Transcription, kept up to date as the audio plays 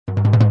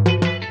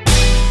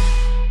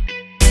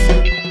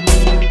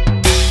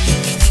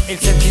el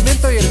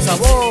sentimiento y el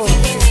sabor.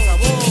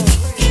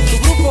 Tu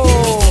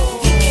grupo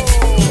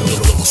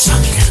Los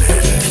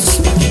Ángeles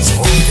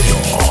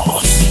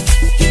Sonideros.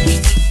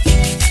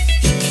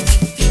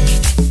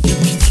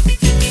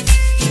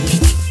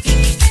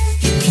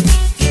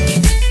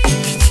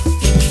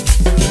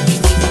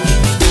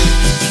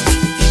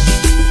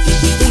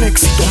 Un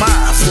éxito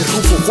más del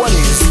grupo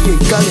Juárez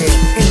y Cale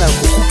en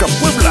Aljojuca,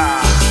 Puebla.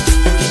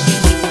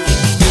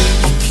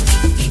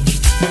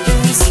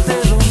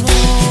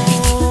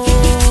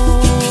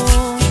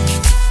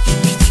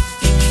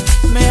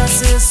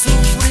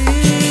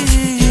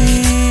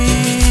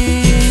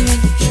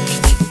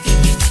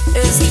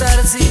 Estar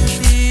sin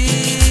ti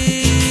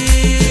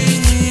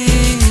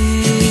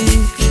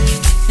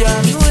ya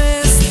no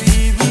es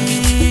vivir.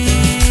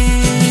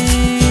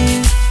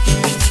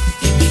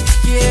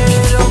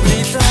 Quiero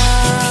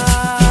gritar,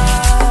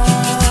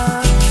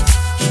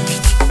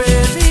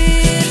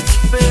 pedir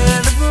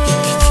perdón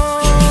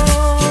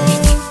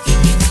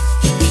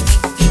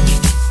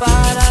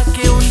para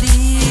que un día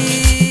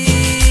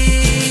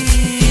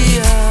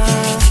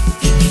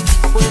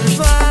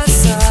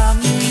vuelvas a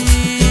mí.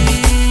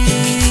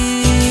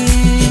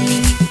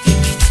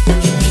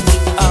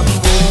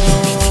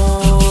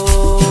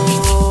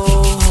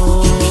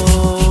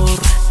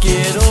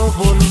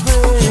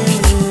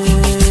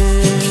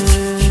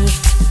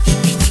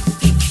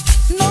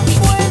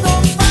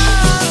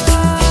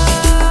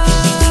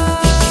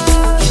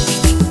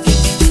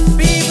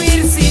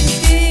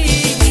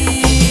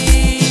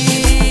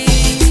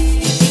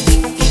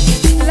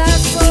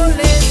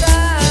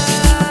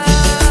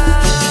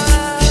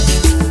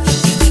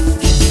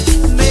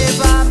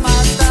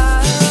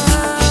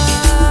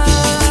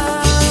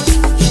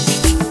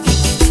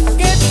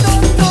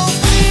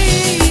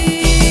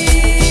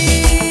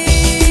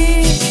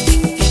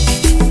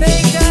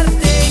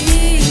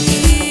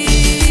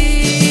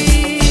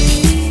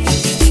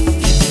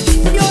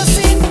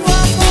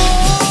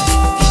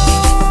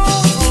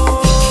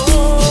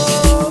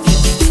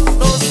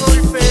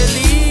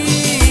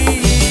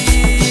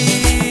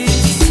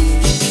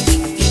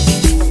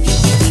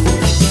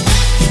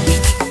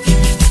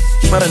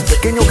 Para el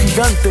pequeño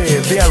gigante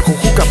de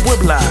Aljojuca,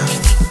 Puebla,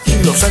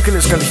 y Los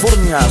Ángeles,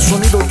 California,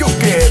 sonido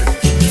Joker,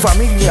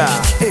 familia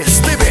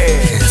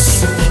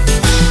Esteves.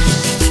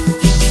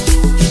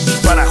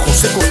 Para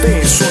José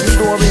Cortés,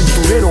 sonido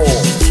aventurero,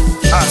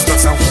 hasta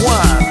San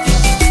Juan,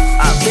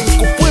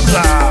 Atenco,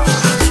 Puebla.